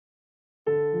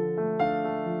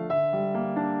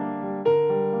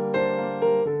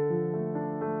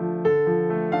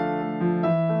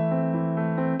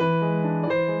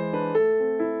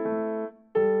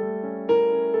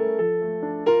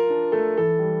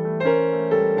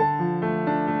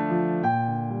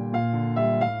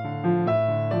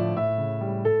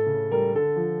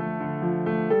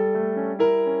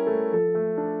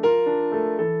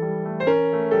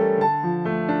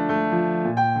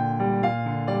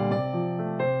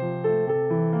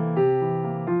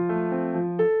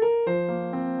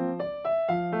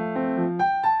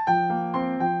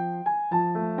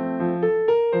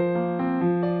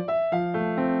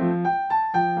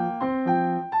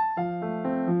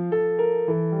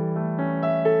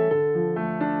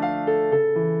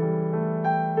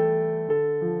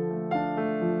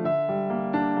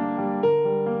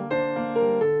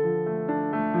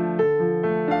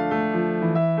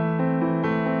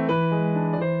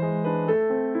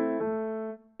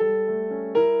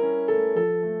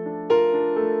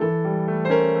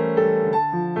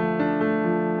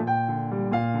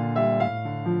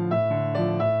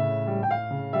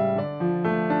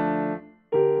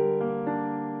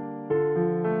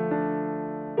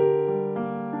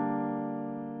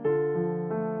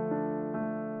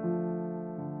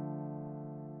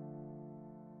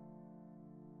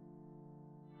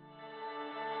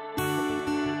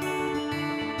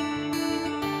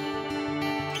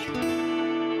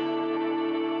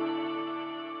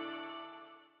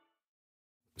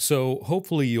So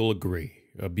hopefully you'll agree.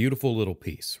 A beautiful little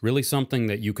piece, really something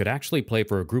that you could actually play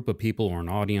for a group of people or an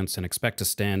audience and expect to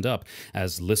stand up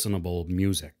as listenable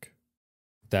music.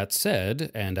 That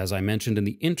said, and as I mentioned in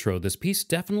the intro, this piece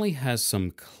definitely has some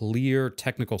clear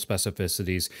technical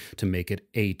specificities to make it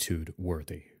etude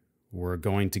worthy. We're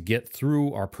going to get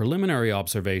through our preliminary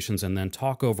observations and then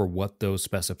talk over what those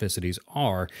specificities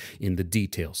are in the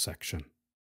details section.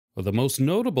 Well, the most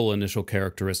notable initial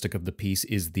characteristic of the piece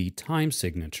is the time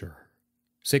signature,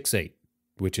 6/8,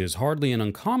 which is hardly an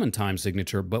uncommon time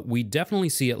signature, but we definitely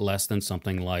see it less than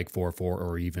something like 4/4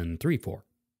 or even 3/4.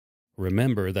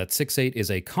 Remember that 6/8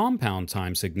 is a compound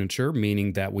time signature,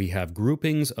 meaning that we have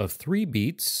groupings of 3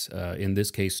 beats, in this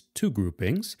case 2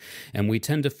 groupings, and we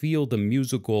tend to feel the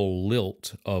musical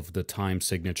lilt of the time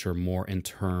signature more in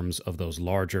terms of those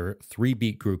larger 3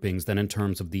 beat groupings than in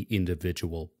terms of the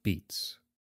individual beats.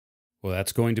 Well,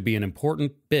 that's going to be an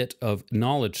important bit of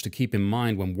knowledge to keep in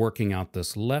mind when working out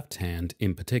this left hand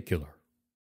in particular.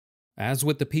 As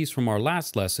with the piece from our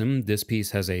last lesson, this piece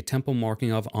has a tempo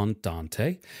marking of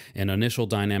andante, an initial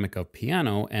dynamic of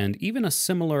piano, and even a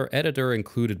similar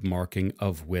editor-included marking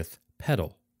of with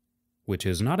pedal, which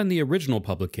is not in the original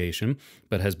publication,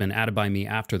 but has been added by me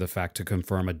after the fact to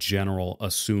confirm a general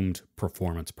assumed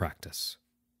performance practice.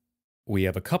 We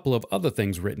have a couple of other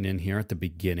things written in here at the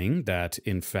beginning that,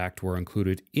 in fact, were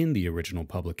included in the original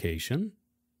publication.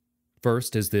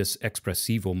 First is this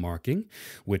expressivo marking,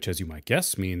 which, as you might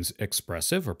guess, means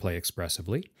expressive or play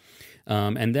expressively.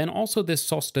 And then also this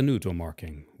sostenuto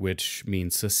marking, which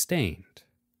means sustained.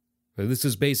 This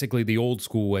is basically the old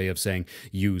school way of saying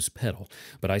use pedal,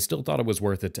 but I still thought it was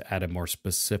worth it to add a more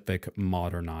specific,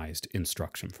 modernized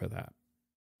instruction for that.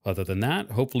 Other than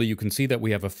that, hopefully you can see that we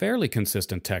have a fairly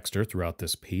consistent texture throughout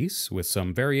this piece, with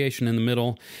some variation in the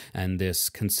middle, and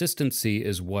this consistency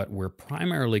is what we're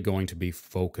primarily going to be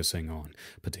focusing on,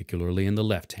 particularly in the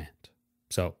left hand.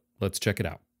 So let's check it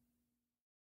out.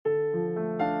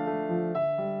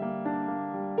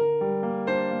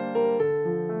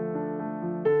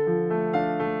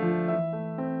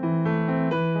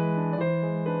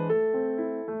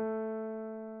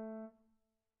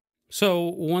 So,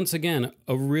 once again,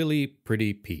 a really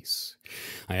pretty piece.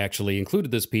 I actually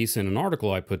included this piece in an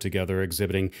article I put together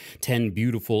exhibiting 10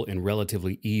 beautiful and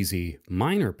relatively easy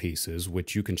minor pieces,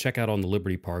 which you can check out on the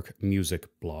Liberty Park music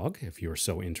blog if you're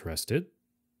so interested.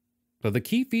 But the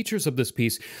key features of this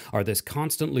piece are this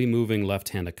constantly moving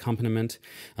left-hand accompaniment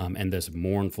and this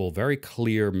mournful, very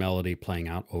clear melody playing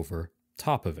out over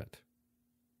top of it.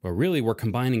 But really, we're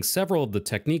combining several of the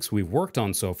techniques we've worked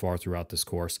on so far throughout this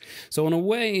course, so in a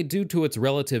way, due to its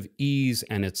relative ease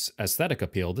and its aesthetic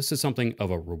appeal, this is something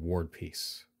of a reward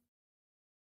piece.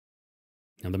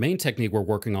 Now, the main technique we're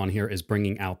working on here is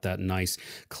bringing out that nice,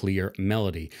 clear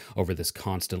melody over this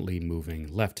constantly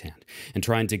moving left hand, and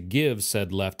trying to give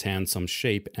said left hand some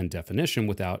shape and definition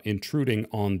without intruding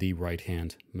on the right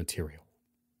hand material.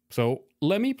 So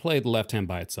let me play the left hand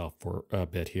by itself for a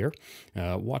bit here.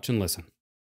 Watch and listen.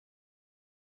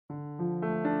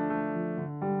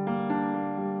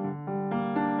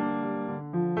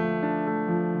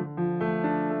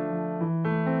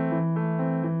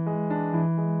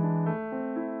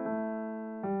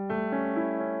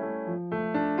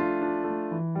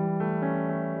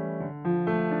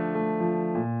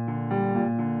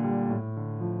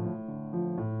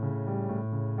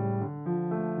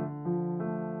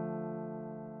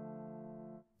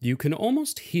 You can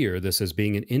almost hear this as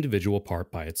being an individual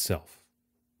part by itself.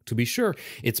 To be sure,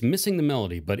 it's missing the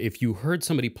melody, but if you heard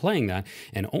somebody playing that,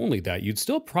 and only that, you'd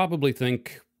still probably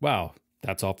think, wow,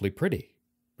 that's awfully pretty.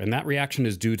 And that reaction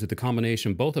is due to the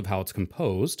combination both of how it's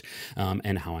composed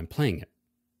and how I'm playing it.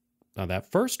 Now,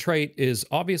 that first trait is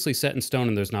obviously set in stone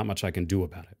and there's not much I can do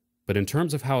about it. But in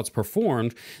terms of how it's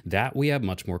performed, that we have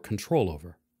much more control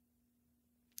over.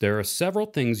 There are several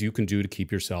things you can do to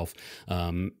keep yourself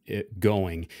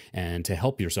going and to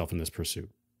help yourself in this pursuit.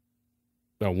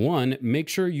 One, make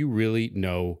sure you really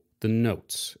know the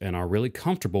notes and are really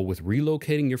comfortable with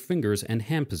relocating your fingers and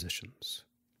hand positions.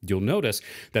 You'll notice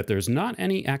that there's not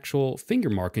any actual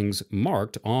finger markings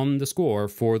marked on the score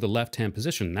for the left-hand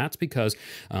position. That's because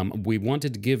we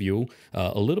wanted to give you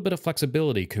a little bit of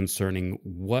flexibility concerning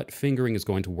what fingering is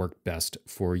going to work best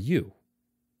for you.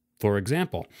 For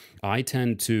example, I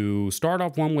tend to start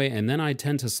off one way and then I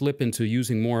tend to slip into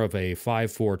using more of a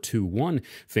 5-4-2-1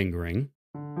 fingering.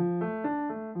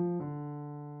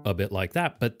 a bit like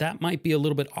that, but that might be a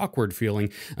little bit awkward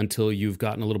feeling until you've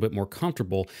gotten a little bit more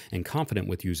comfortable and confident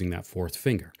with using that fourth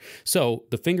finger. So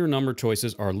the finger number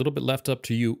choices are a little bit left up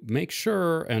to you. Make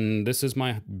sure, and this is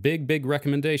my big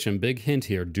recommendation, big hint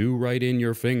here, do write in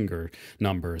your finger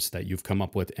numbers that you've come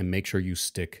up with and make sure you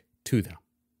stick to them.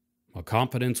 Well,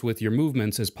 confidence with your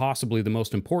movements is possibly the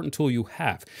most important tool you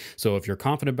have. So if you're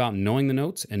confident about knowing the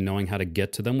notes and knowing how to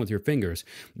get to them with your fingers,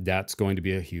 that's going to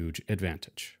be a huge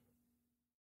advantage.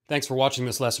 Thanks for watching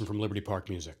this lesson from Liberty Park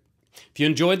Music. If you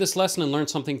enjoyed this lesson and learned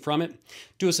something from it,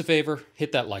 do us a favor,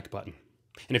 hit that like button.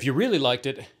 And if you really liked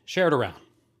it, share it around.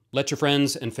 Let your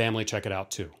friends and family check it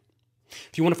out too.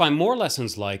 If you want to find more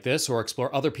lessons like this or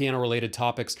explore other piano-related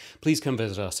topics, please come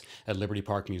visit us at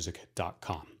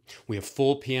libertyparkmusic.com. We have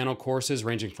full piano courses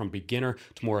ranging from beginner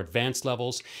to more advanced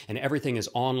levels, and everything is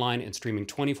online and streaming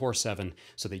 24/7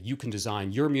 so that you can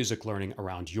design your music learning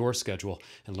around your schedule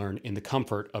and learn in the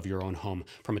comfort of your own home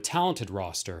from a talented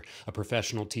roster of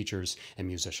professional teachers and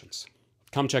musicians.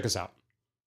 Come check us out.